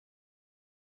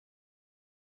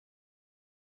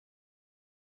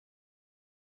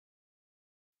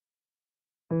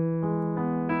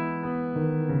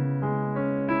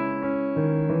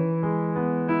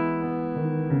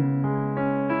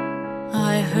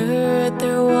heard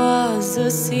there was a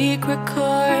secret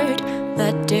chord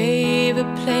that David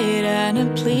played and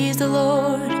it pleased the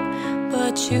Lord.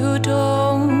 But you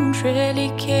don't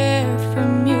really care for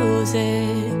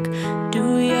music,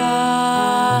 do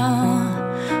ya?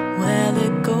 Well,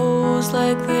 it goes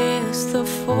like this: the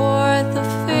fourth, the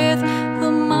fifth,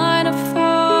 the minor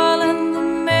fall and the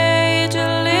major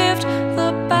lift,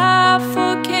 the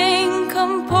baffled king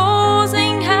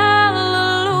composing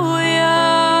hallelujah,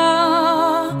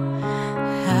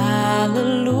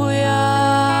 hallelujah,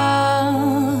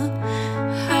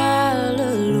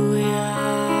 hallelujah,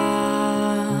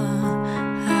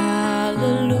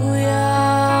 hallelujah,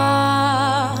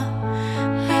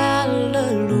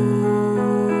 hallelujah.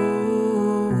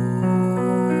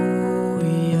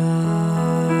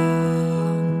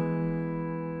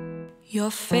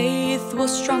 Your faith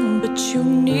was strong, but you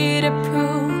needed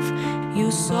proof. You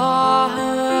saw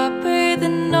her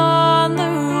bathing on the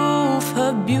roof,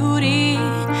 her beauty